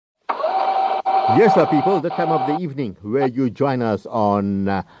Yes, sir, people, the time of the evening where you join us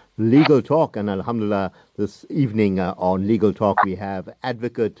on Legal Talk. And Alhamdulillah, this evening on Legal Talk, we have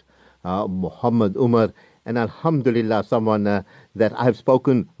Advocate Muhammad Umar. And Alhamdulillah, someone that I've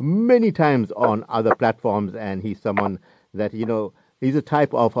spoken many times on other platforms. And he's someone that, he's a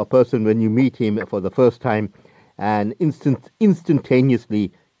type of a person when you meet him for the first time and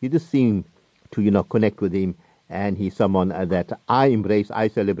instantaneously, you just seem to, connect with him. And he's someone that I embrace, I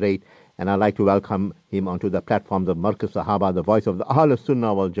celebrate. And I'd like to welcome him onto the platforms of Markaz Sahaba, the voice of the Ahl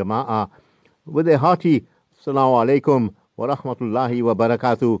Sunnah wal Jama'ah, with a hearty Assalamu alaikum wa rahmatullahi wa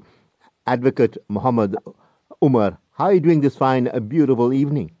barakatuh. Advocate Muhammad Umar, how are you doing this fine, a beautiful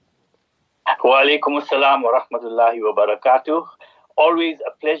evening? Wa alaikum assalam wa rahmatullahi wa barakatuh. Always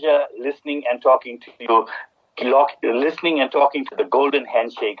a pleasure listening and talking to you, listening and talking to the golden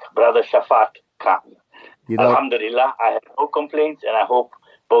handshake, Brother Shafat Khan. Alhamdulillah, I have no complaints, and I hope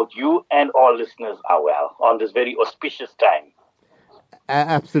both you and all listeners are well on this very auspicious time.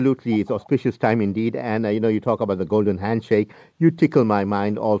 Absolutely, it's auspicious time indeed. And, you talk about the golden handshake. You tickle my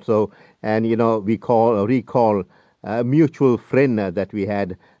mind also. And, we recall a mutual friend that we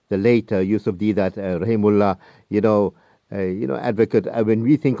had, the late Yusuf Didat Rahimullah, advocate. When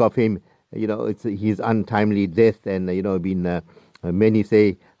we think of him, it's his untimely death. And, many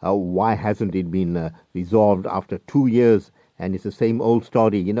say, why hasn't it been resolved after 2 years? And it's the same old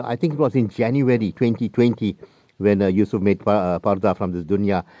story. I think it was in January 2020 when Yusuf made parda from this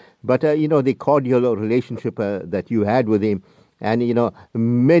dunya. But, the cordial relationship that you had with him and,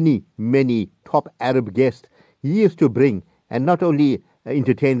 many top Arab guests he used to bring and not only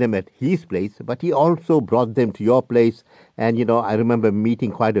entertain them at his place, but he also brought them to your place. And, I remember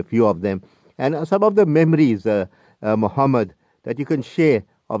meeting quite a few of them. And some of the memories, Muhammad, that you can share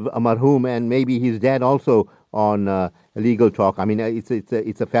of Marhum and maybe his dad also on Legal Talk. I mean,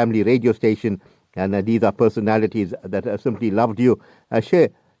 it's a family radio station, and these are personalities that simply loved you. Share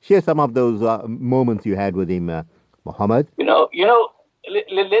some of those moments you had with him, Muhammad.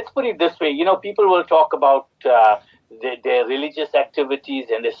 Let's put it this way. People will talk about their religious activities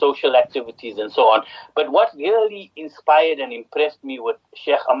and their social activities and so on. But what really inspired and impressed me with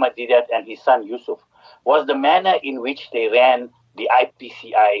Sheikh Ahmad Didat and his son Yusuf was the manner in which they ran the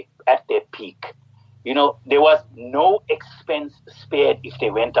IPCI at their peak. There was no expense spared if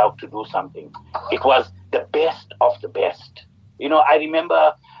they went out to do something. It was the best of the best. I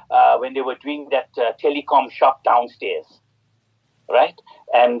remember when they were doing that telecom shop downstairs, right?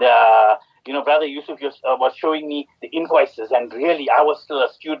 And, Brother Yusuf was showing me the invoices, and really, I was still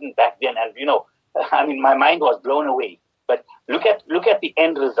a student back then, and, my mind was blown away. But look at the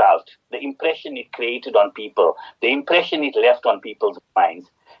end result, the impression it created on people, the impression it left on people's minds.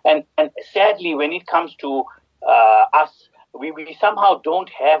 And sadly, when it comes to us, we somehow don't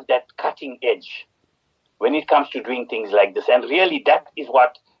have that cutting edge when it comes to doing things like this. And really, that is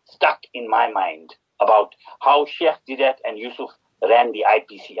what stuck in my mind about how Sheikh Didat and Yusuf ran the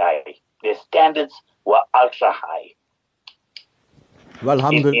IPCI. Their standards were ultra high. Well,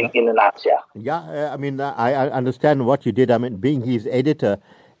 in a nutshell. Yeah, I understand what you did. Being his editor,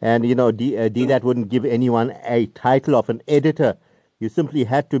 and, Didat wouldn't give anyone a title of an editor. You simply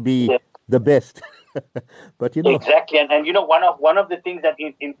had to be the best. But exactly, and one of the things that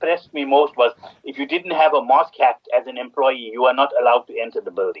impressed me most was if you didn't have a mosque hat as an employee, you were not allowed to enter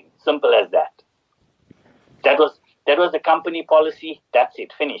the building. Simple as that. That was the company policy. That's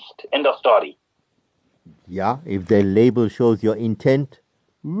it. Finished. End of story. Yeah, if the label shows your intent,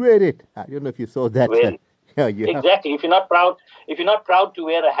 wear it. I don't know if you saw that. Yeah, exactly. If you're not proud to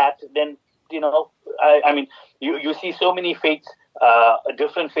wear a hat, then you see so many faiths.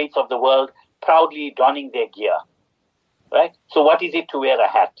 Different faiths of the world proudly donning their gear, right? So what is it to wear a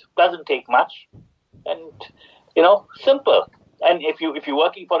hat? Doesn't take much, and simple. And if you're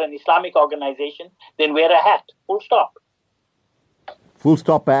working for an Islamic organization, then wear a hat. Full stop. Full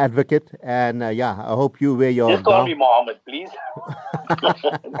stop, advocate. And I hope you wear your. Just call me Muhammad, please.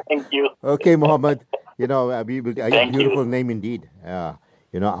 Thank you. Okay, Muhammad. A beautiful name indeed. Our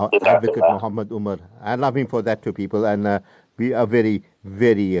advocate Muhammad Umar. I love him for that too, people, and. We are very,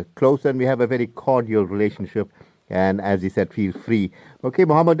 very close, and we have a very cordial relationship. And as he said, feel free. Okay,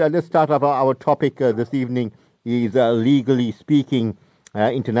 Muhammad, let's start off our topic this evening is legally speaking,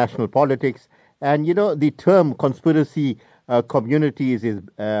 international politics. And, the term conspiracy communities is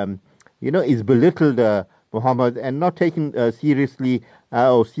belittled, Muhammad, and not taken seriously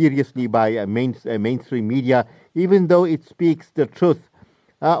by mainstream media, even though it speaks the truth.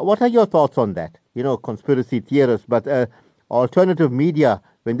 What are your thoughts on that? Conspiracy theorists, but alternative media,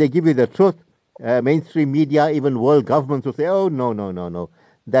 when they give you the truth, mainstream media, even world governments will say, oh, no.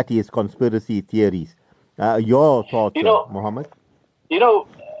 that is conspiracy theories. Your thoughts, You know, Muhammad?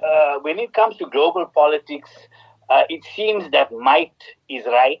 when it comes to global politics, it seems that might is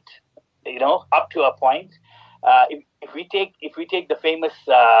right. Up to a point. If we take the famous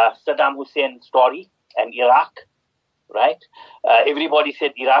Saddam Hussein story and Iraq, right? Everybody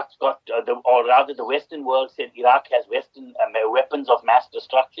said Iraq's got, or rather, the Western world said Iraq has Western weapons of mass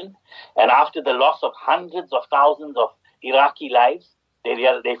destruction, and after the loss of hundreds of thousands of Iraqi lives,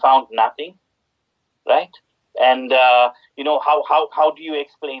 they found nothing, right? And how do you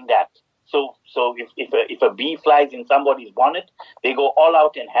explain that? So if a bee flies in somebody's bonnet, they go all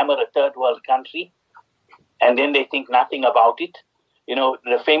out and hammer a third world country, and then they think nothing about it.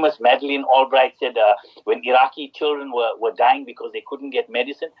 The famous Madeleine Albright said when Iraqi children were dying because they couldn't get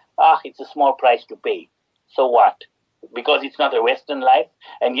medicine, it's a small price to pay. So what? Because it's not a Western life.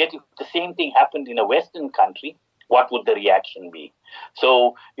 And yet if the same thing happened in a Western country, what would the reaction be?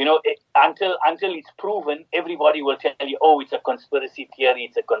 So, until it's proven, everybody will tell you, oh, it's a conspiracy theory,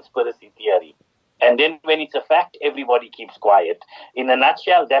 it's a conspiracy theory. And then when it's a fact, everybody keeps quiet. In a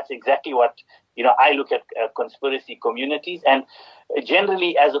nutshell, that's exactly what, I look at conspiracy communities. And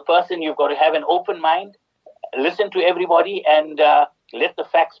generally, as a person, you've got to have an open mind, listen to everybody, and let the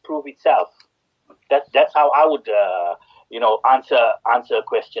facts prove itself. That's how I would, answer a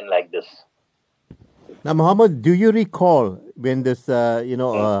question like this. Now, Muhammad, do you recall when this,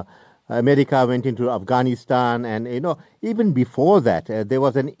 America went into Afghanistan, and even before that, there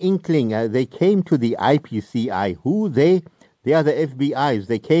was an inkling. They came to the IPCI. They are the FBI's.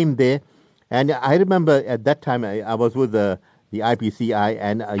 They came there, and I remember at that time I was with the IPCI,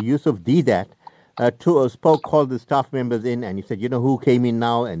 and Yusuf Didat called the staff members in, and he said, who came in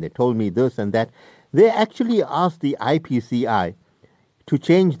now, and they told me this and that. They actually asked the IPCI to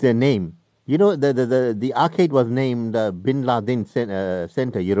change their name. The arcade was named Bin Laden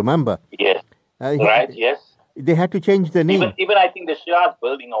Center. You remember? Yes. Right. Yes. They had to change the name. Even I think the Shiraz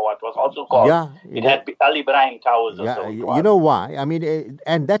building or what was also called. Yeah. It had Al Ibrahim Towers. Yeah. Or so. You know why? I mean,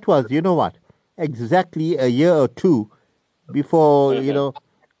 and that was, exactly a year or two before.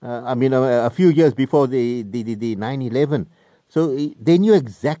 A few years before the 9/11. So they knew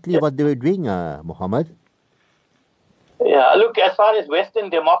exactly what they were doing, Muhammad. Yeah, look, as far as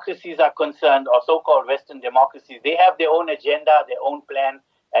Western democracies are concerned, or so-called Western democracies, they have their own agenda, their own plan,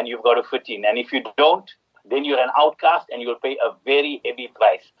 and you've got to fit in. And if you don't, then you're an outcast and you'll pay a very heavy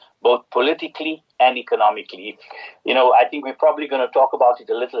price, both politically and economically. I think we're probably going to talk about it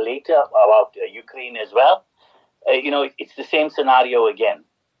a little later, about Ukraine as well. It's the same scenario again.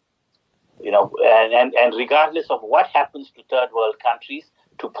 And regardless of what happens to third world countries,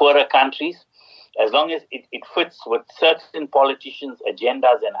 to poorer countries, as long as it fits with certain politicians'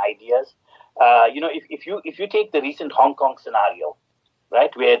 agendas and ideas, if you take the recent Hong Kong scenario,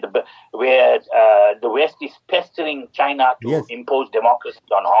 right, where the West is pestering China to impose democracy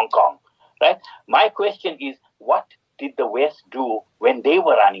on Hong Kong, right? My question is, what did the West do when they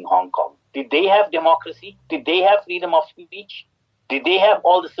were running Hong Kong? Did they have democracy? Did they have freedom of speech? Did they have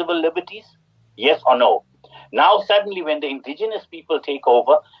all the civil liberties? Yes or no? Now, suddenly, when the indigenous people take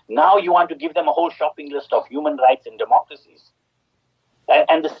over, now you want to give them a whole shopping list of human rights and democracies.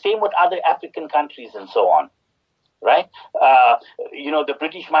 And the same with other African countries and so on, right? The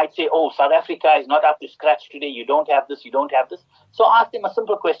British might say, oh, South Africa is not up to scratch today. You don't have this, you don't have this. So ask them a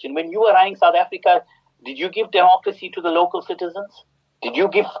simple question. When you were running South Africa, did you give democracy to the local citizens? Did you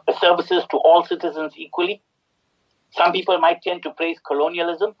give services to all citizens equally? Some people might tend to praise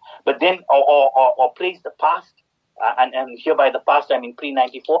colonialism, but then, or praise the past, and here by the past I mean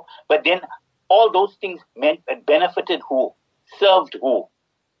pre-94. But then, all those things benefited who, served who?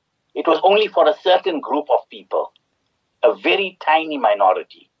 It was only for a certain group of people, a very tiny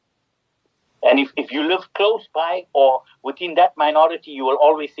minority. And if you live close by or within that minority, you will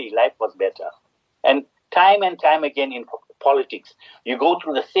always say life was better. And time again in politics, you go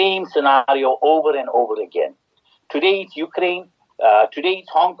through the same scenario over and over again. Today it's Ukraine, today it's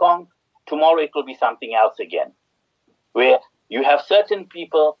Hong Kong, tomorrow it will be something else again, where you have certain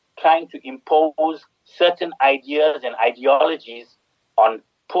people trying to impose certain ideas and ideologies on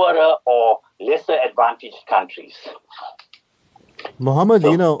poorer or lesser advantaged countries. Muhammad,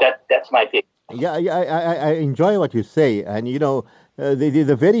 so that's my take. Yeah, I enjoy what you say, and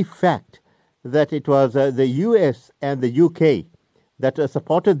the very fact that it was the US and the UK that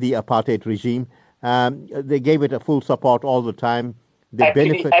supported the apartheid regime. They gave it a full support all the time.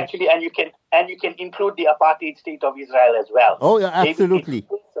 Actually, and you can include the apartheid state of Israel as well. Oh, yeah, absolutely.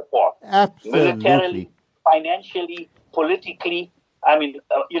 Full support, absolutely, militarily, financially, politically,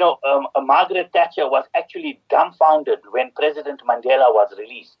 Margaret Thatcher was actually dumbfounded when President Mandela was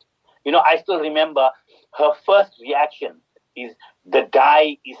released. I still remember her first reaction is the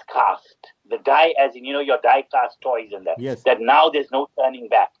die is cast. The die as in, your die cast toys and that. Yes. That now there's no turning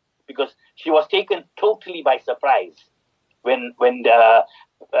back. Because she was taken totally by surprise when the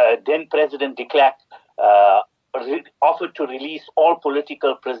then President de Klerk offered to release all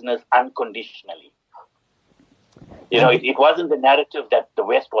political prisoners unconditionally. It wasn't the narrative that the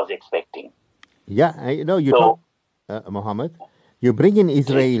West was expecting. Yeah, talk, Muhammad, you bring in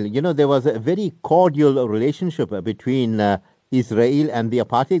Israel. There was a very cordial relationship between Israel and the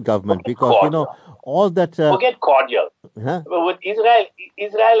apartheid government because, all that... Forget cordial. Huh? With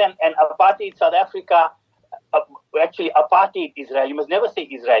Israel and apartheid South Africa, actually apartheid Israel, you must never say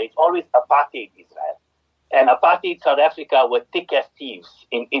Israel, it's always apartheid Israel. And apartheid South Africa were thick as thieves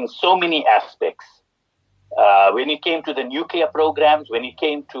in so many aspects. When it came to the nuclear programs, when it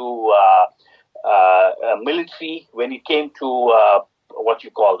came to military, when it came to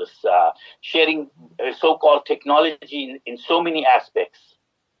sharing so-called technology in so many aspects.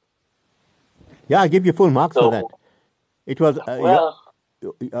 Yeah, I give you full marks for that. It was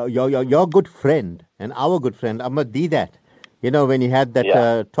your good friend and our good friend Ahmad Didat. When he had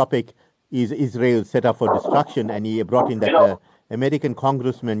that topic, is Israel set up for destruction, and he brought in that American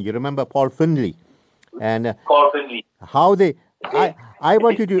congressman. You remember Paul Finley, and Paul Finley. How they. I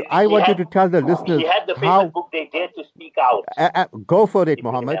want you to tell the listeners he had the famous book, They Dare to Speak Out. Go for it,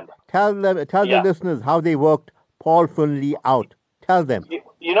 Muhammad. Tell the listeners how they worked Paul Finley out. Tell them.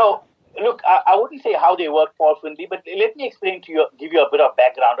 Look, I wouldn't say how they worked Paul Finley, but let me explain to you, give you a bit of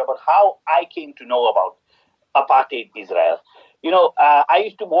background about how I came to know about apartheid Israel. I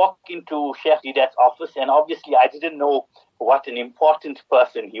used to walk into Sheikh Didat's office, and obviously I didn't know what an important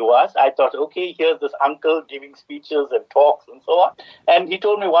person he was. I thought, okay, here's this uncle giving speeches and talks and so on. And he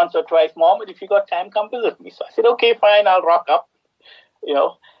told me once or twice, Muhammad, if you got time, come visit me. So I said, okay, fine, I'll rock up.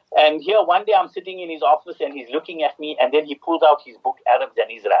 And here one day I'm sitting in his office and he's looking at me, and then he pulls out his book, Arabs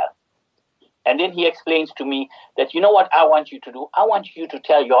and Israel. And then he explains to me that, you know what I want you to do? I want you to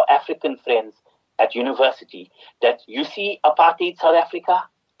tell your African friends at university that you see apartheid South Africa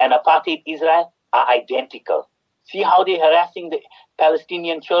and apartheid Israel are identical. See how they're harassing the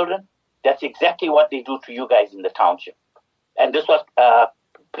Palestinian children? That's exactly what they do to you guys in the township. And this was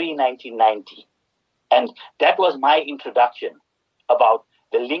pre-1990. And that was my introduction about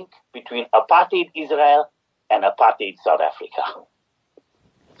the link between apartheid Israel and apartheid South Africa.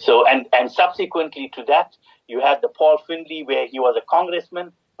 So, and subsequently to that, you had the Paul Finley, where he was a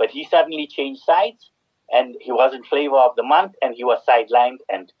congressman, but he suddenly changed sides, and he wasn't flavor of the month, and he was sidelined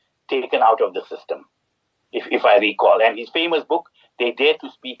and taken out of the system, if I recall. And his famous book, They Dare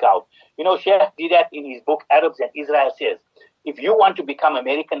to Speak Out. Sheikh Didat in his book, Arabs and Israel, says, if you want to become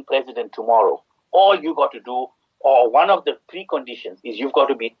American president tomorrow, all you got to do, or one of the preconditions, is you've got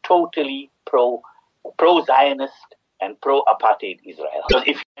to be totally pro-Zionist and pro-apartheid Israel.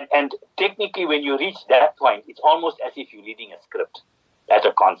 And technically, when you reach that point, it's almost as if you're reading a script at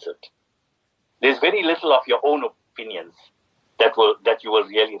a concert. There's very little of your own opinions that you will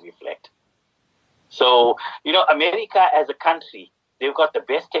really reflect. So, America as a country, they've got the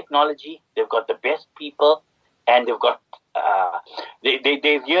best technology, they've got the best people, and they've got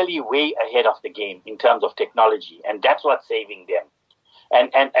they really way ahead of the game in terms of technology, and that's what's saving them.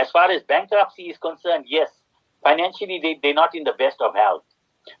 And as far as bankruptcy is concerned, yes, financially they're not in the best of health.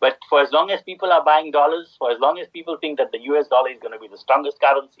 But for as long as people are buying dollars, for as long as people think that the US dollar is going to be the strongest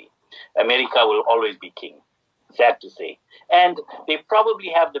currency, America will always be king. Sad to say. And they probably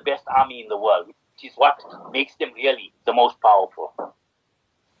have the best army in the world, which is what makes them really the most powerful.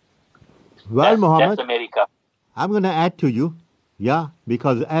 Well, Muhammad, that's America. I'm going to add to you,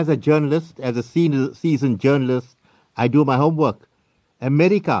 because as a journalist, as a seasoned journalist, I do my homework.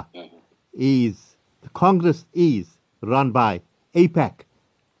 America the Congress is run by AIPAC,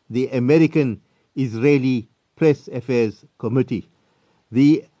 the American Israeli Press Affairs Committee.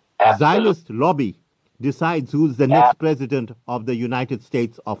 The Zionist lobby decides who's the next president of the United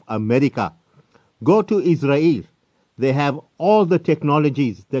States of America. Go to Israel. They have all the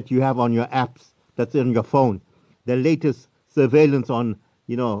technologies that you have on your apps, that's on your phone. The latest surveillance on,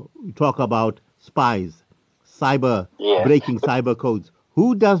 we talk about spies, breaking cyber codes.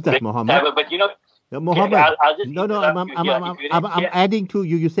 Who does that, Muhammad? But Muhammad, I'm adding to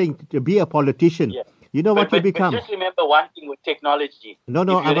you. You're saying to be a politician. Yeah. You know what you become. But just remember one thing with technology. No,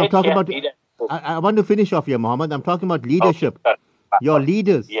 I'm talking about. I want to finish off here, Muhammad. I'm talking about leadership. Okay. Your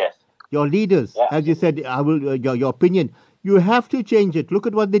leaders. Yes. Your leaders, as you said, I will. Your opinion. You have to change it. Look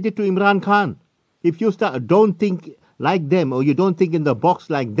at what they did to Imran Khan. If you don't think like them, or you don't think in the box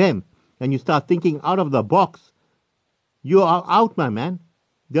like them, and you start thinking out of the box, you are out, my man.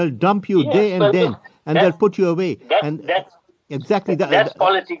 They'll dump you Yes, day and well, then, and they'll that's put you away. that's And that's exactly that's that.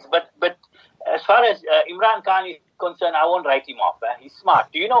 politics. But as far as Imran Khan is concerned, I won't write him off. He's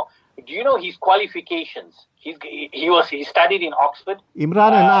smart. Do you know? Do you know his qualifications? He studied in Oxford.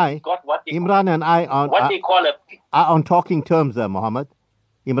 Imran and I, He's got Imran and I what they call a. are on talking terms, Muhammad.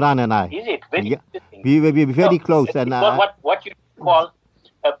 Imran and I. Is it very Yeah, interesting? we will be very No, close. And what you call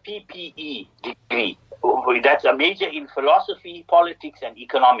a PPE degree. That's a major in philosophy, politics, and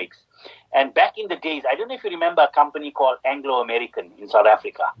economics. And back in the days, I don't know if you remember a company called Anglo-American in South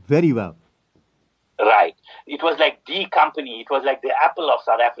Africa. very well. Right. It was like the company. It was like the Apple of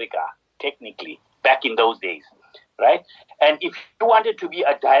South Africa, technically, back in those days. Right? And if you wanted to be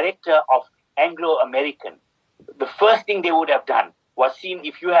a director of Anglo-American, the first thing they would have done was seen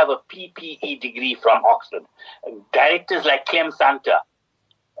if you have a PPE degree from Oxford. Directors like Clem Santa,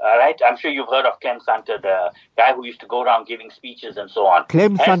 all right? I'm sure you've heard of Clem Santa, the guy who used to go around giving speeches and so on.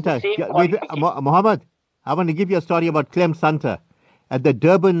 Clem Santa. Wait, Muhammad, I want to give you a story about Clem Santa at the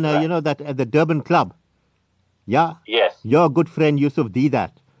Durban, right. at the Durban club. Yeah? Yes. Your good friend Yusuf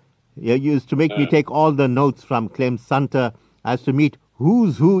Didat. You used to make me take all the notes from Clem Santa as to meet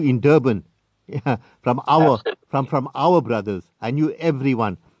who's who in Durban. Yeah, from our brothers. I knew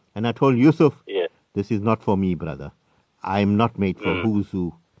everyone. And I told Yusuf, this is not for me, brother. I'm not made for who's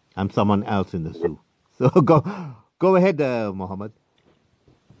who. I'm someone else in the zoo. So go ahead, Muhammad.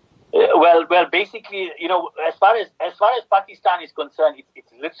 Well, basically, as far as Pakistan is concerned,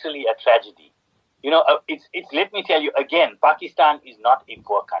 it's literally a tragedy. Let me tell you again, Pakistan is not a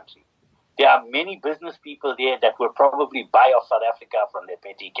poor country. There are many business people there that will probably buy off South Africa from their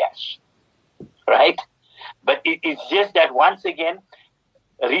petty cash, right? But it's just that once again,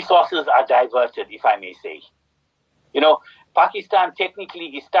 resources are diverted, if I may say. Pakistan technically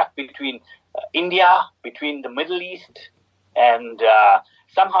is stuck between India, between the Middle East, and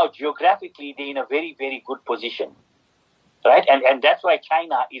somehow geographically they're in a very, very good position, right? And that's why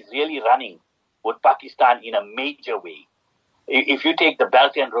China is really running with Pakistan in a major way. If you take the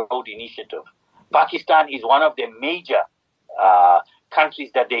Belt and Road Initiative, Pakistan is one of the major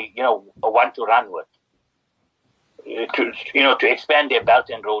countries that they, want to run with, to expand their Belt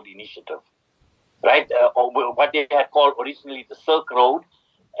and Road Initiative, right? Or what they had called originally the Silk Road,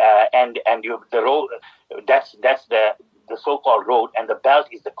 and the road, that's the so-called road, and the belt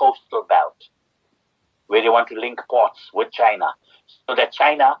is the coastal belt, where they want to link ports with China, so that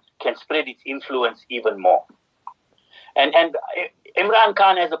China can spread its influence even more. And Imran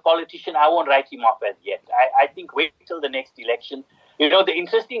Khan, as a politician, I won't write him off as yet. I think wait till the next election. The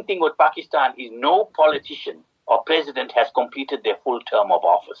interesting thing with Pakistan is no politician or president has completed their full term of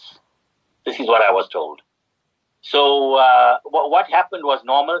office. This is what I was told. So what happened was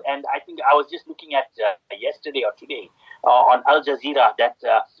normal, and I think I was just looking at yesterday or today on Al Jazeera that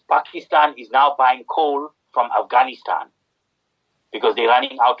Pakistan is now buying coal from Afghanistan because they're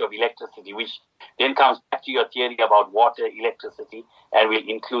running out of electricity, which then comes back to your theory about water, electricity, and will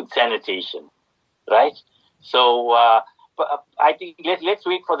include sanitation, right? So I think let's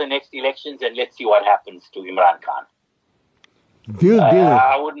wait for the next elections and let's see what happens to Imran Khan. Dil.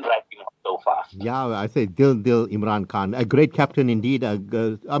 I wouldn't write him off so fast. Yeah, I say Dil Imran Khan, a great captain indeed.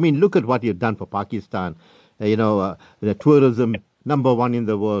 I mean, look at what you've done for Pakistan. The tourism #1 in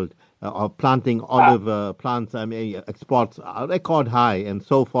the world, planting olive plants. I mean, exports are record high and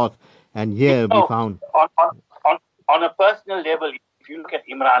so forth. And here we found on a personal level, if you look at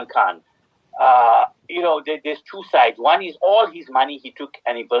Imran Khan, there's two sides. One is all his money he took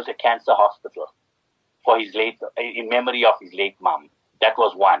and he built a cancer hospital for in memory of his late mom. That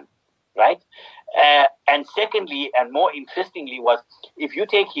was one, right? And secondly, and more interestingly, was if you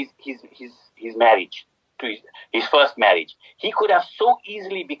take his marriage to his first marriage, he could have so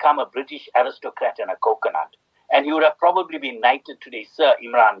easily become a British aristocrat and a coconut, and he would have probably been knighted today, Sir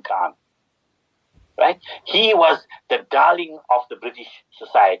Imran Khan. Right? He was the darling of the British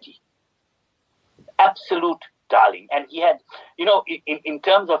society. Absolute darling. And he had, in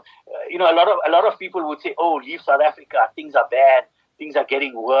terms of, a lot of people would say, oh, leave South Africa, things are bad, things are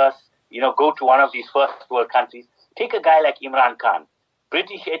getting worse, go to one of these first world countries. Take a guy like Imran Khan,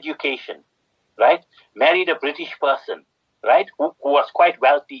 British education, right? Married a British person, right? Who was quite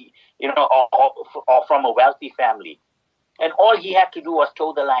wealthy, or from a wealthy family. And all he had to do was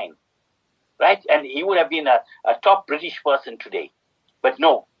toe the line, right? And he would have been a top British person today. But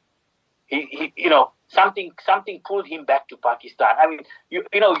no, he something pulled him back to Pakistan. I mean, you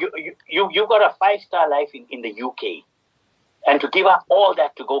got a 5-star life in the UK, and to give up all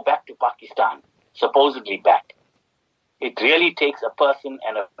that to go back to Pakistan, supposedly back, It really takes a person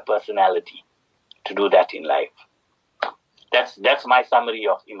and a personality to do that in life. That's my summary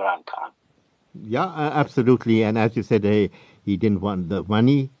of Imran Khan. Yeah, absolutely. And as you said, he didn't want the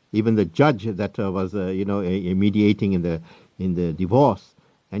money. Even the judge that was, mediating in the divorce,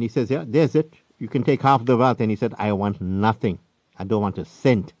 and he says, "Yeah, there's it. You can take half the wealth." And he said, "I want nothing. I don't want a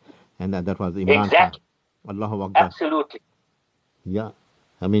cent." And that was Imran Khan. Exactly. Allahu Akbar. Absolutely. Yeah,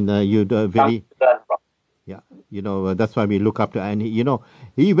 I mean, you're very. Yeah, that's why we look up to. And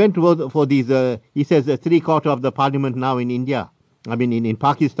he went for these. He says 3/4 of the parliament now in India. I mean, in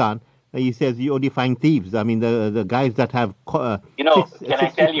Pakistan. He says you only find thieves. I mean, the guys that have. Can I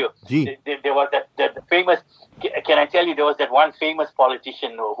tell you? There was that famous. Can I tell you? There was that one famous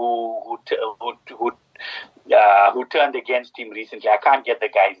politician who turned against him recently. I can't get the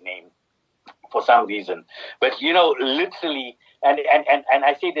guy's name for some reason, but literally, and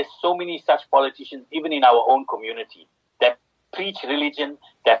I say there's so many such politicians, even in our own community, that preach religion,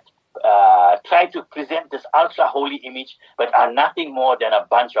 that try to present this ultra holy image, but are nothing more than a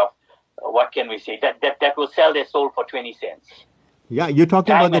bunch of. What can we say? That will sell their soul for 20 cents. Yeah, you're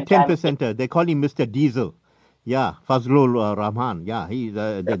talking about the 10%. They call him Mr. Diesel. Yeah, Fazlul Rahman. Yeah, he's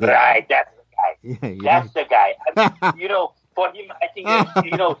right. That's the guy. Yeah, that's the guy. For him, I think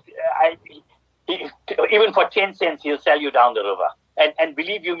even for 10 cents, he'll sell you down the river. And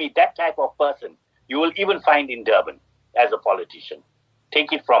believe you me, that type of person you will even find in Durban as a politician.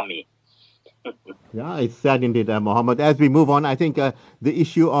 Take it from me. Yeah, it's sad indeed, Muhammad. As we move on, I think the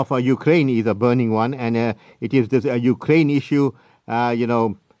issue of Ukraine is a burning one, and it is this Ukraine issue,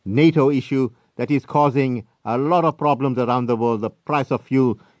 NATO issue that is causing a lot of problems around the world. The price of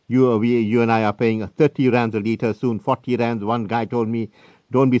fuel, you and I are paying 30 rands a litre, soon 40 rands. One guy told me,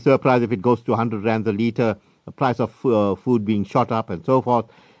 don't be surprised if it goes to 100 rands a litre. The price of food being shot up and so forth.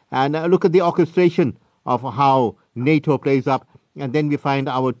 And look at the orchestration of how NATO plays up. And then we find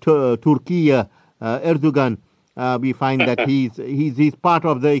our Turkey, Erdogan. We find that he's part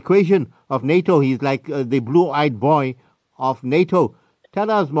of the equation of NATO. He's like the blue-eyed boy of NATO.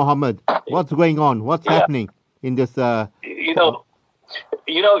 Tell us, Muhammad, what's going on? What's happening in this?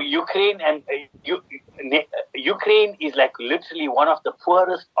 Ukraine and Ukraine is like literally one of the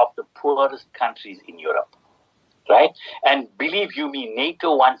poorest countries in Europe, right? And believe you me,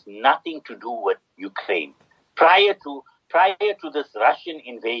 NATO wants nothing to do with Ukraine prior to this Russian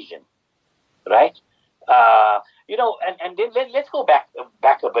invasion, right? And then let's go back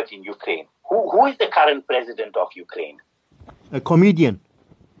a bit in Ukraine. Who is the current president of Ukraine? A comedian.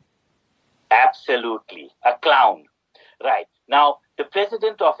 Absolutely, a clown, right? Now, the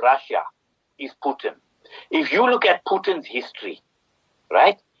president of Russia is Putin. If you look at Putin's history,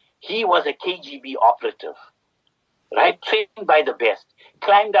 right, he was a KGB operative, right, trained by the best,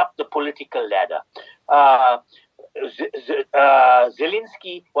 climbed up the political ladder.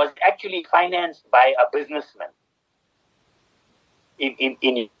 Zelensky was actually financed by a businessman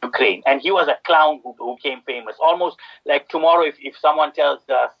in Ukraine, and he was a clown who became famous. Almost like tomorrow, if someone tells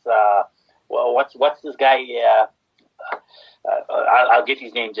us, what's this guy? I'll get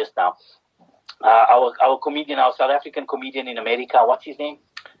his name just now. Our comedian, our South African comedian in America. What's his name?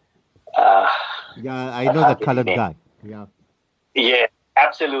 Yeah, I know that colored guy. Yeah,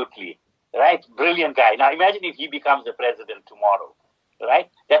 absolutely. Right? Brilliant guy. Now imagine if he becomes the president tomorrow, right?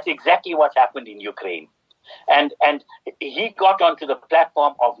 That's exactly what's happened in Ukraine. And he got onto the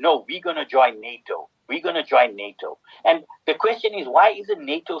platform of, no, we're going to join NATO. We're going to join NATO. And the question is, why isn't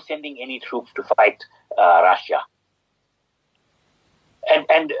NATO sending any troops to fight Russia?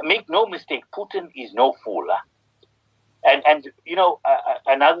 And make no mistake, Putin is no fool. Huh? And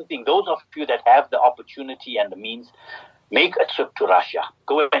another thing, those of you that have the opportunity and the means, make a trip to Russia.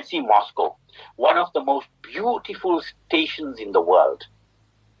 Go and see Moscow, one of the most beautiful stations in the world.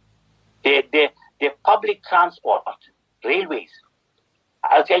 Their public transport, railways.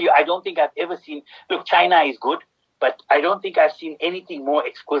 I'll tell you, I don't think I've ever seen. Look, China is good, but I don't think I've seen anything more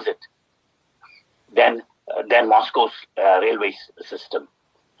exquisite than Moscow's railway system.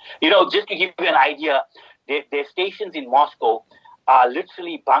 Just to give you an idea, their stations in Moscow are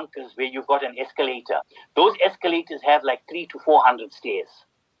literally bunkers where you've got an escalator. Those escalators have like 300 to 400 stairs.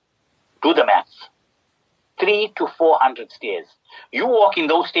 Do the maths. 300 to 400 stairs. You walk in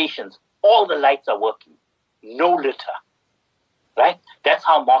those stations, all the lights are working. No litter. Right? That's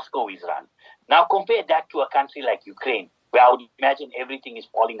how Moscow is run. Now compare that to a country like Ukraine, where I would imagine everything is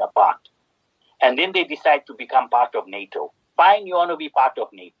falling apart. And then they decide to become part of NATO. Fine, you want to be part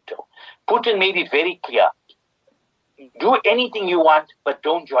of NATO. Putin made it very clear. Do anything you want, but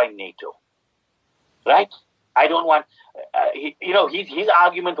don't join NATO. Right? I don't want... his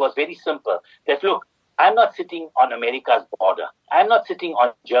argument was very simple. That, look, I'm not sitting on America's border. I'm not sitting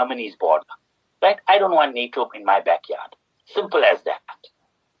on Germany's border. Right? I don't want NATO in my backyard. Simple as that.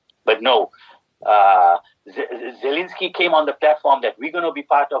 But no, Zelensky came on the platform that we're going to be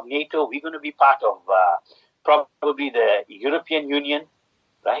part of NATO, we're going to be part of probably the European Union,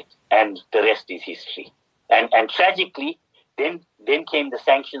 right? And the rest is history. And tragically, then came the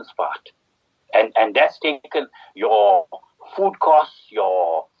sanctions part. And that's taken your food costs,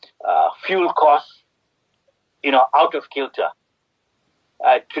 your fuel costs, out of kilter.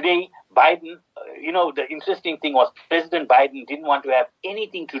 Today, Biden, the interesting thing was President Biden didn't want to have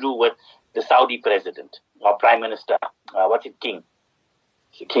anything to do with the Saudi president or prime minister.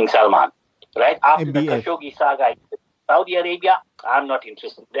 King Salman, right? After MBS. The Khashoggi saga, Saudi Arabia, I'm not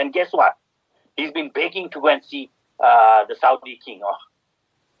interested. And guess what? He's been begging to go and see the Saudi king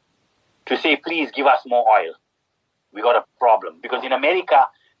to say, please give us more oil. We got a problem. Because in America,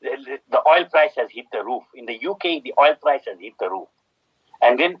 the oil price has hit the roof. In the UK, the oil price has hit the roof.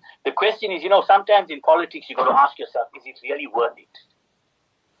 And then the question is, sometimes in politics, you got to ask yourself, is it really worth it?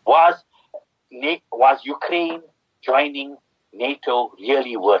 Was Ukraine joining NATO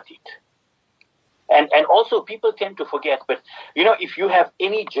really worth it? And also people tend to forget, but if you have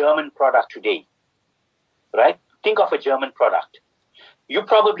any German product today, right? Think of a German product. You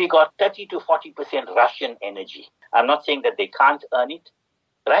probably got 30 to 40% Russian energy. I'm not saying that they can't earn it,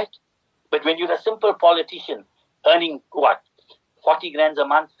 right? But when you're a simple politician earning 40 grand a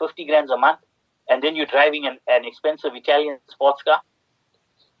month, 50 grand a month, and then you're driving an expensive Italian sports car,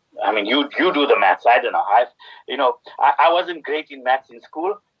 I mean, you do the maths. I don't know. I wasn't great in maths in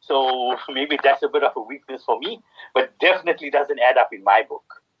school, so maybe that's a bit of a weakness for me, but definitely doesn't add up in my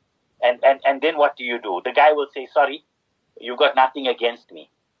book. And then what do? The guy will say, sorry, you've got nothing against me.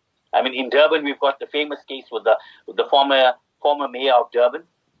 I mean, in Durban, we've got the famous case with the former mayor of Durban,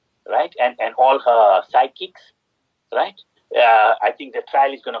 right? And all her sidekicks, right? I think the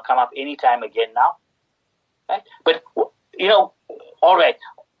trial is going to come up anytime again now, right? But, all right.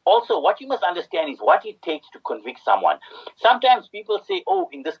 Also, what you must understand is what it takes to convict someone. Sometimes people say,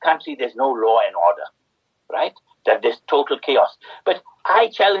 in this country, there's no law and order, right? That there's total chaos. But I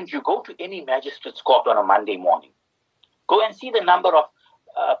challenge you, go to any magistrate's court on a Monday morning. Go and see the number of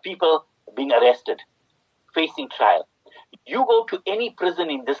people being arrested, facing trial. You go to any prison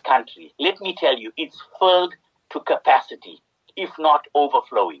in this country, let me tell you, it's filled to capacity, if not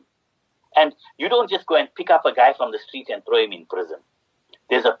overflowing. And you don't just go and pick up a guy from the street and throw him in prison.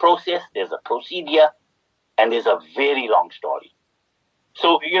 There's a process, there's a procedure, and there's a very long story.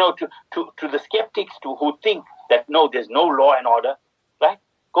 So, to the skeptics who think that, no, there's no law and order, right?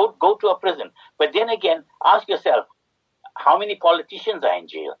 Go to a prison. But then again, ask yourself, how many politicians are in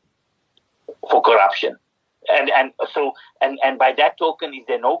jail for corruption? And by that token, is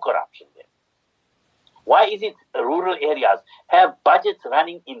there no corruption there? Why is it rural areas have budgets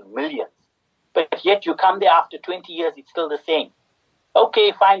running in millions, but yet you come there after 20 years, it's still the same?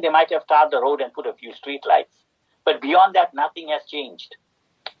 Okay, fine, they might have tarred the road and put a few street lights. But beyond that, nothing has changed.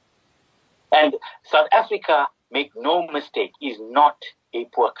 And South Africa, make no mistake, is not a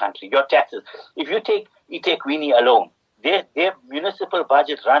poor country. Your taxes, if you take eThekwini alone, their municipal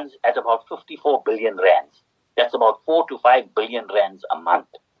budget runs at about 54 billion rands. That's about 4 to 5 billion rands a month.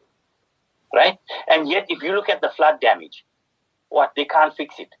 Right? And yet, if you look at the flood damage, they can't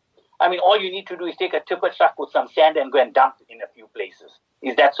fix it. I mean, all you need to do is take a tipper truck with some sand and go and dump it in a few places.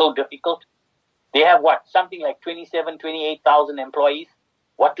 Is that so difficult? They have something like 28,000 employees.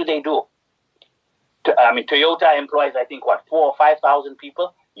 What do they do? Toyota employs, I think, 4,000 or 5,000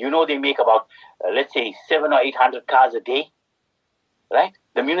 people. They make about, let's say, 700 or 800 cars a day. Right?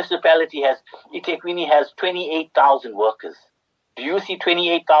 The municipality eThekwini has 28,000 workers. Do you see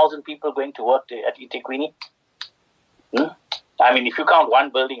 28,000 people going to work at eThekwini? I mean, if you count one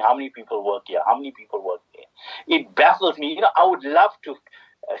building, how many people work here? How many people work there? It baffles me. I would love to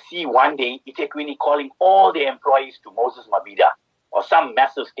see one day eThekwini calling all their employees to Moses Mabhida or some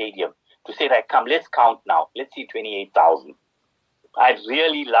massive stadium to say, that, come, let's count now. Let's see 28,000. I'd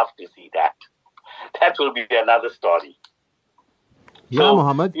really love to see that. That will be another story. Yeah,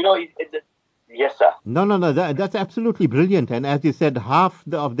 Muhammad. Yes, sir. No. That's absolutely brilliant. And as you said, half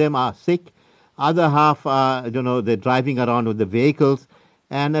of them are sick. Other half are, they're driving around with the vehicles.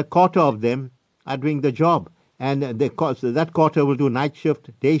 And a quarter of them are doing the job. And that quarter will do night shift,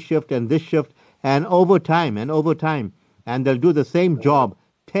 day shift, and this shift, and overtime. And they'll do the same job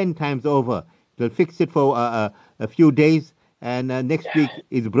 10 times over. They'll fix it for a few days, and next week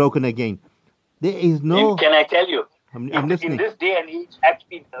it's broken again. There is no... Can I tell you? I'm listening. In this day and age,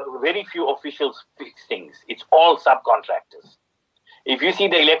 actually, very few officials fix things. It's all subcontractors. If you see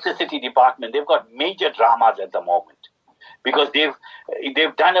the electricity department, they've got major dramas at the moment because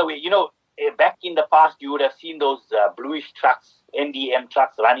they've done away. Back in the past, you would have seen those bluish trucks, NDM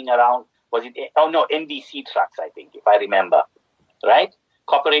trucks running around. Was it? Oh no, NDC trucks, I think, if I remember, right?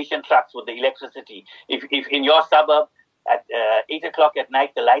 Corporation trucks with the electricity. If in your suburb at 8 o'clock at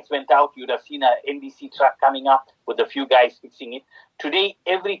night the lights went out, you'd have seen a NDC truck coming up with a few guys fixing it. Today,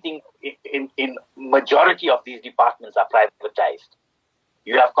 everything in majority of these departments are privatized.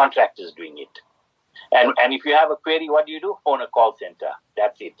 You have contractors doing it. And if you have a query, what do? Phone a call center.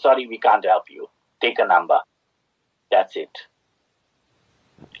 That's it. Sorry, we can't help you. Take a number. That's it.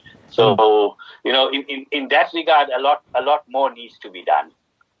 So, in that regard, a lot more needs to be done.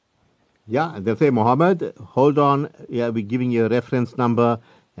 Yeah, they say, Muhammad, hold on. Yeah, we're giving you a reference number,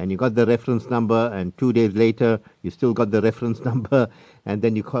 and you got the reference number, and 2 days later, you still got the reference number, and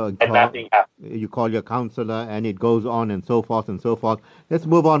then you call your counselor, and it goes on, and so forth and so forth. Let's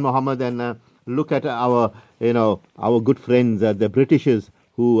move on, Muhammad, and look at our good friends, the Britishers,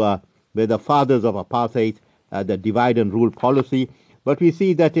 who were the fathers of apartheid, the divide and rule policy. But we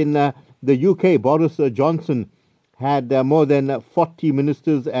see that in the UK, Boris Johnson had more than 40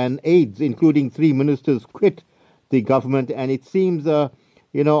 ministers and aides, including 3 ministers, quit the government. And it seems, all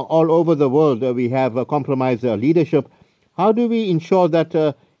over the world we have compromised leadership. How do we ensure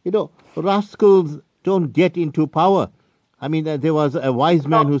that, rascals don't get into power? I mean, there was a wise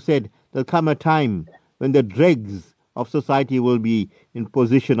man who said there'll come a time when the dregs of society will be in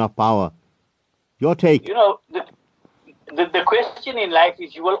position of power. Your take? The question in life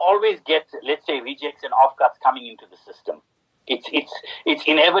is you will always get, let's say, rejects and offcuts coming into the system. It's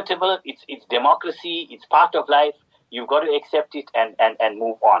inevitable. It's democracy. It's part of life. You've got to accept it and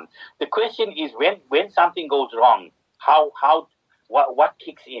move on. The question is when something goes wrong, what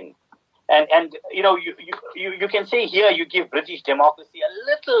kicks in? And you can say here you give British democracy a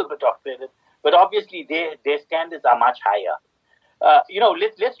little bit of credit, but obviously their standards are much higher.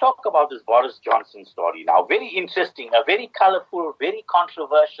 Let's talk about this Boris Johnson story now. Very interesting, very colorful, very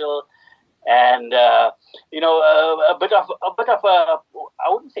controversial, and a bit of a I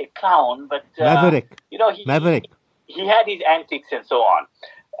wouldn't say clown, but maverick. Maverick. He had his antics and so on.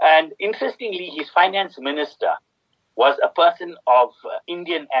 And interestingly, his finance minister was a person of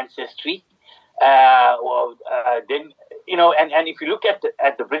Indian ancestry. And if you look at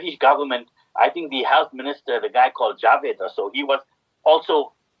the British government, I think the health minister, the guy called Javed or so, he was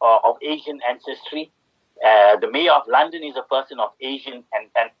also of Asian ancestry. The mayor of London is a person of Asian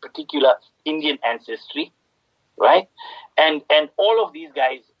and particular Indian ancestry, right? And all of these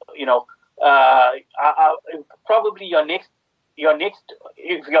guys, are probably your next,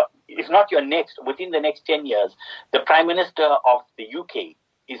 if not your next, within the next 10 years, the Prime Minister of the UK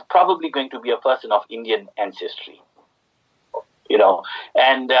is probably going to be a person of Indian ancestry.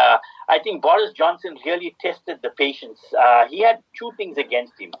 And I think Boris Johnson really tested the patience. He had 2 things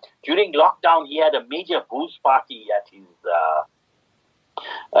against him. During lockdown, he had a major booze party at his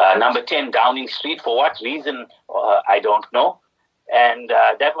number 10 Downing Street. For what reason, I don't know. And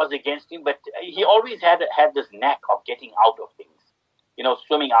that was against him. But he always had this knack of getting out of things,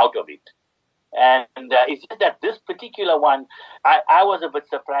 swimming out of it. And it's just that this particular one, I was a bit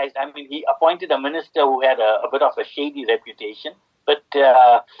surprised. I mean, he appointed a minister who had a bit of a shady reputation. But,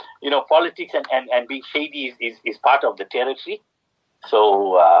 politics and being shady is part of the territory.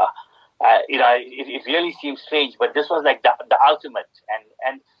 So, it really seems strange. But this was like the ultimate.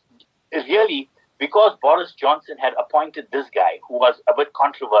 And really, because Boris Johnson had appointed this guy who was a bit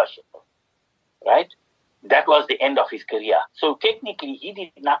controversial, right? That was the end of his career. So technically, he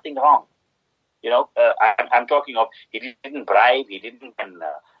did nothing wrong. I'm talking of he didn't bribe, he didn't,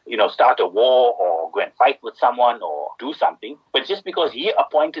 start a war or go and fight with someone or do something. But just because he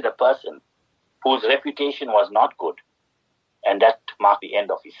appointed a person whose reputation was not good, and that marked the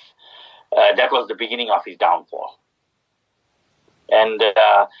end of his, that was the beginning of his downfall. And,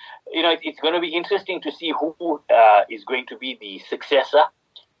 it's going to be interesting to see who is going to be the successor.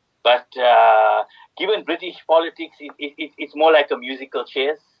 But given British politics, it's more like a musical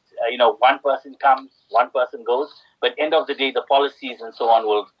chairs. One person comes, one person goes, but end of the day, the policies and so on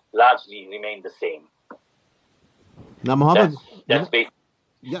will largely remain the same. Now, Muhammad, that's basic.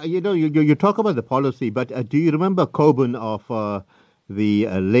 Yeah, you talk about the policy, but do you remember Coburn of the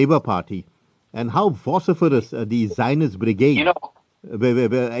Labour Party and how vociferous the Zionist brigade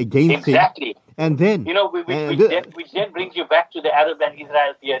were against exactly. him? And then, which then brings you back to the Arab and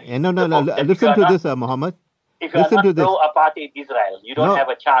Israel theory. No. Listen to this, Muhammad. If you're not pro-apartheid Israel, you don't have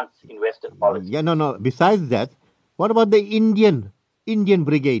a chance in Western politics. Yeah, no. Besides that, what about the Indian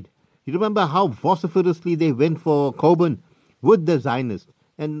brigade? You remember how vociferously they went for Coburn with the Zionists.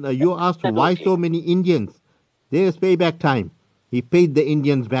 And you asked why so many Indians. There's payback time. He paid the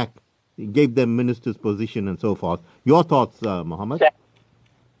Indians back. He gave them minister's position and so forth. Your thoughts, Muhammad?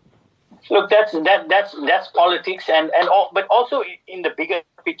 Look, that's politics, but also in the bigger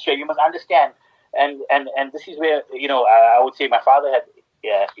picture, you must understand, and this is where I would say my father had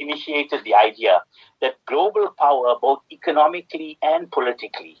initiated the idea that global power, both economically and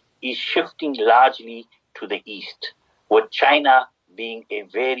politically, is shifting largely to the east, with China being a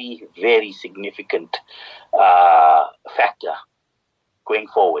very, very significant factor going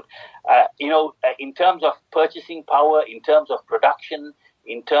forward. In terms of purchasing power, in terms of production,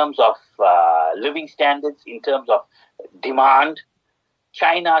 in terms of living standards, in terms of demand,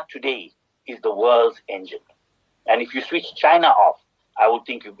 China today is the world's engine. And if you switch China off, I would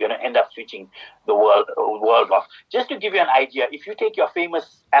think you're going to end up switching the world off. Just to give you an idea, if you take your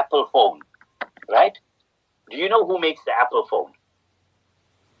famous Apple phone, right? Do you know who makes the Apple phone?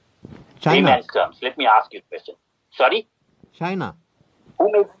 China. Layman's terms. Let me ask you a question. Sorry? China.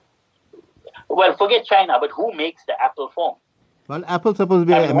 Who makes? Well, forget China, but who makes the Apple phone? Well, Apple's supposed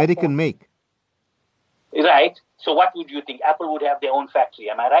to be an American make. Right. So what would you think? Apple would have their own factory,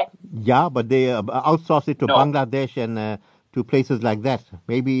 am I right? Yeah, but they outsource it to Bangladesh and to places like that.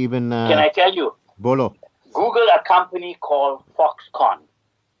 Maybe even... Can I tell you? Bolo. Google a company called Foxconn.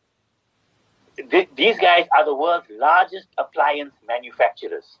 These guys are the world's largest appliance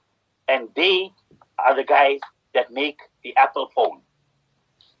manufacturers. And they are the guys that make the Apple phone.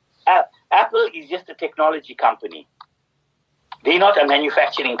 Apple is just a technology company. They're not a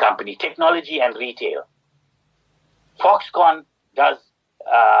manufacturing company, technology and retail. Foxconn does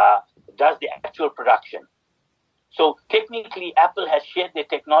the actual production. So technically, Apple has shared their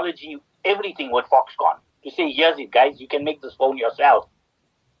technology, everything with Foxconn to say, here's it, guys, you can make this phone yourself.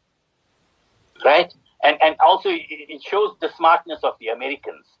 Right? And also, it shows the smartness of the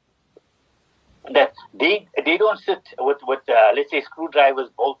Americans. That they don't sit with let's say, screwdrivers,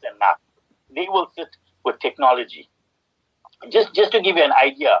 bolts, and nuts. They will sit with technology. Just to give you an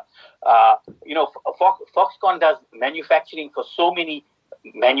idea, Foxconn does manufacturing for so many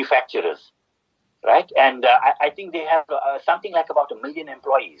manufacturers, right? And I think they have something like about 1 million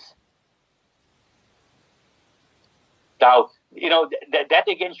employees. Now, that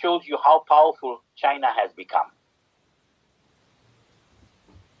again shows you how powerful China has become.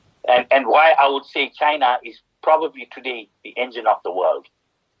 And why I would say China is probably today the engine of the world.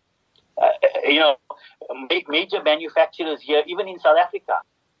 Major manufacturers here, even in South Africa,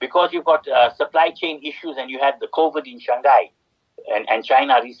 because you've got supply chain issues and you had the COVID in Shanghai and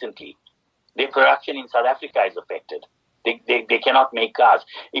China recently, their production in South Africa is affected. They cannot make cars.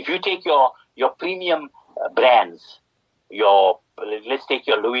 If you take your premium brands, let's take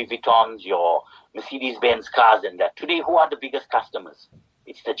your Louis Vuittons, your Mercedes-Benz cars and that. Today, who are the biggest customers?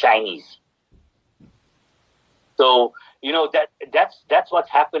 It's the Chinese. So, that's what's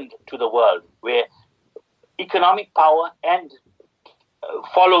happened to the world, where economic power and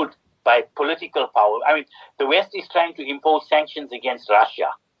followed by political power. I mean, the West is trying to impose sanctions against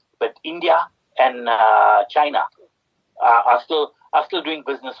Russia, but India and China are still doing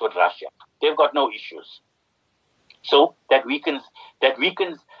business with Russia. They've got no issues. So that weakens the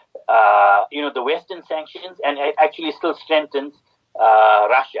Western sanctions and actually still strengthens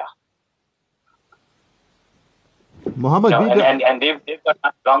Russia. Muhammad, and they've got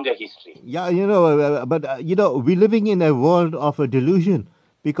a longer history. Yeah, we're living in a world of a delusion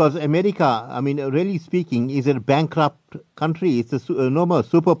because America, I mean, really speaking, is a bankrupt country. It's a no more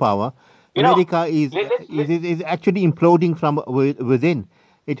superpower. America is actually imploding from within.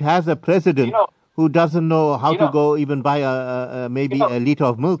 It has a president who doesn't know how to go even buy a liter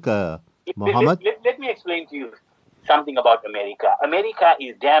of milk. Muhammad, let me explain to you something about America. America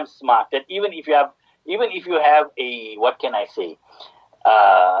is damn smart. That even if you have a, what can I say?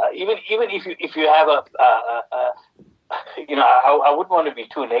 Even if you have I wouldn't want to be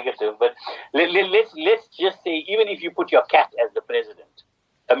too negative, but let's just say even if you put your cat as the president,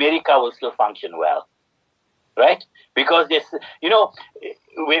 America will still function well, right? Because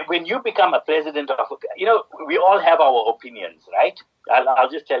when you become a president of, we all have our opinions, right? I'll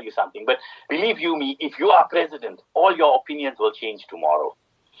just tell you something, but believe you me, if you are president, all your opinions will change tomorrow.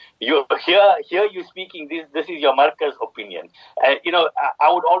 You hear you speaking. This is your Marcus opinion. I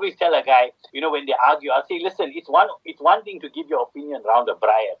would always tell a guy, when they argue, I'll say, listen, it's one thing to give your opinion round a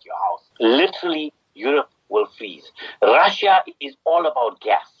braai at your house. Literally, Europe will freeze. Russia is all about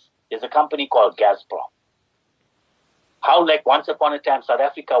gas. There's a company called Gazprom. How, like once upon a time, South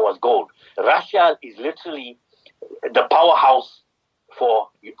Africa was gold. Russia is literally the powerhouse for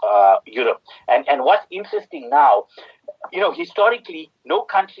Europe. And what's interesting now, historically, no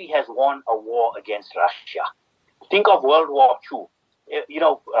country has won a war against Russia. Think of World War II.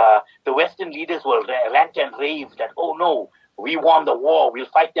 The Western leaders will rant and rave that, oh no, we won the war, we'll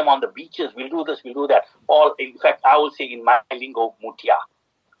fight them on the beaches, we'll do this, we'll do that. All, in fact, I will say in my lingo, mutia,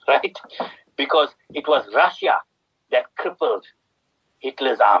 right? Because it was Russia that crippled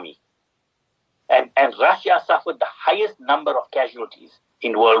Hitler's army. And Russia suffered the highest number of casualties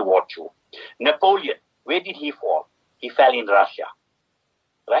in World War II. Napoleon, where did he fall? He fell in Russia,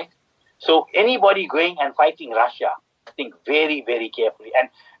 right? So anybody going and fighting Russia, think very, very carefully. And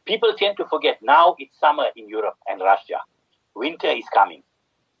people tend to forget, now it's summer in Europe and Russia. Winter is coming.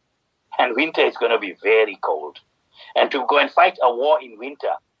 And winter is going to be very cold. And to go and fight a war in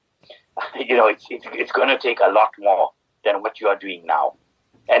winter, it's going to take a lot more than what you are doing now.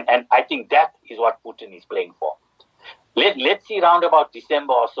 And I think that is what Putin is playing for. Let's see round about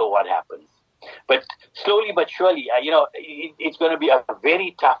December or so what happens. But slowly but surely, it's going to be a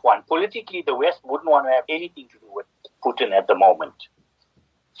very tough one. Politically, the West wouldn't want to have anything to do with Putin at the moment.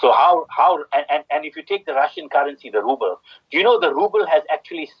 So and if you take the Russian currency, the ruble, do you know the ruble has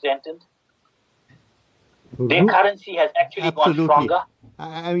actually strengthened? Their currency has actually gone stronger.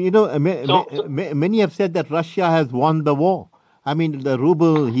 Many have said that Russia has won the war. I mean, the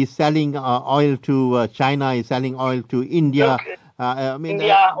ruble, he's selling oil to China, he's selling oil to India. Look,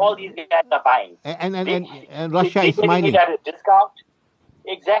 India, all these guys are buying. And Russia is smiling. At a discount.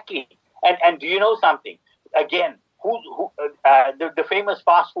 Exactly. And do you know something? Again, the famous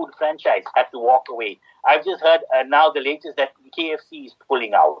fast food franchise had to walk away. I've just heard now the latest that KFC is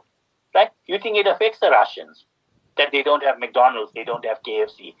pulling out. Right? You think it affects the Russians that they don't have McDonald's, they don't have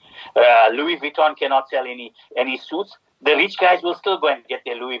KFC. Louis Vuitton cannot sell any suits. The rich guys will still go and get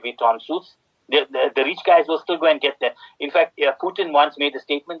their Louis Vuitton suits. The rich guys will still go and get them. In fact, Putin once made a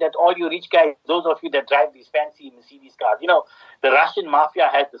statement that all you rich guys, those of you that drive these fancy Mercedes cars, the Russian mafia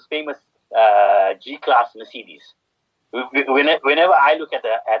has this famous G-Class Mercedes. Whenever I look at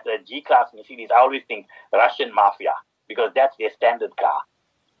the G-Class Mercedes, I always think Russian mafia because that's their standard car,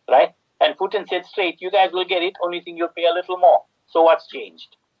 right? And Putin said straight, you guys will get it, only thing you'll pay a little more. So what's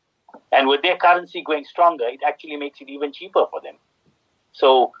changed? And with their currency going stronger, it actually makes it even cheaper for them.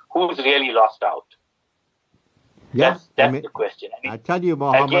 So who's really lost out? Yes, that's the question. I tell you,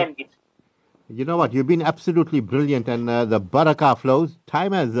 Muhammad, you know what? You've been absolutely brilliant, and the barakah flows.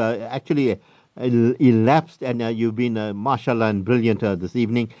 Time has actually elapsed, and you've been, mashallah, and brilliant this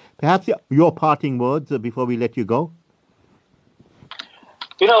evening. Perhaps your parting words before we let you go?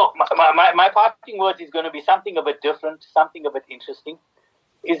 My parting words is going to be something a bit different, something a bit interesting,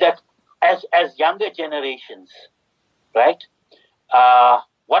 is that as younger generations, right,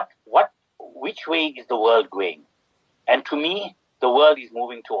 which way is the world going? And to me, the world is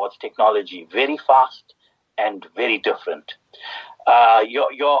moving towards technology very fast and very different.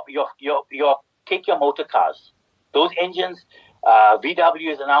 Take your motor cars. Those engines,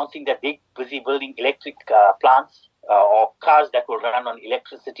 VW is announcing that they're busy building electric plants or cars that will run on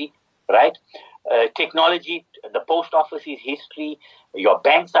electricity, right? Technology, the post office is history. Your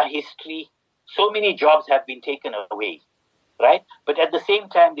banks are history. So many jobs have been taken away, right? But at the same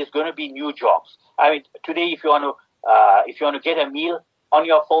time, there's going to be new jobs. I mean, today, if you want to get a meal on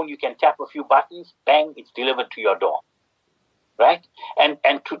your phone, you can tap a few buttons, bang, it's delivered to your door, right? And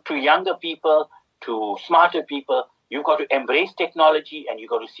to younger people, to smarter people, you've got to embrace technology and you've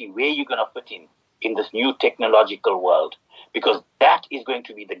got to see where you're going to fit in this new technological world, because that is going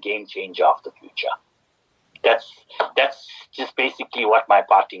to be the game changer of the future. That's just basically what my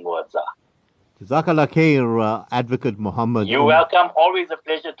parting words are. Jazakallah khair, Advocate Muhammad. You're welcome. Always a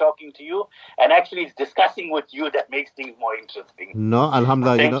pleasure talking to you. And actually, it's discussing with you that makes things more interesting. No,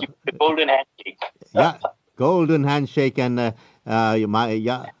 alhamdulillah. Thank you. The golden handshake. Yeah, golden handshake and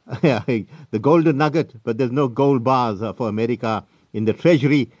the golden nugget. But there's no gold bars for America in the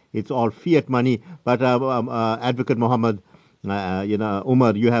treasury. It's all fiat money. But Advocate Muhammad,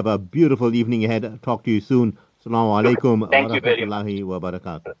 Omar, you have a beautiful evening ahead. Talk to you soon. Assalamu alaikum. Thank you very much. Wa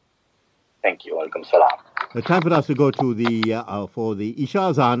barakatuh. Thank you. Welcome. Salam. Time for us to go to for the Isha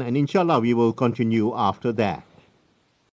Azan, and inshallah we will continue after that.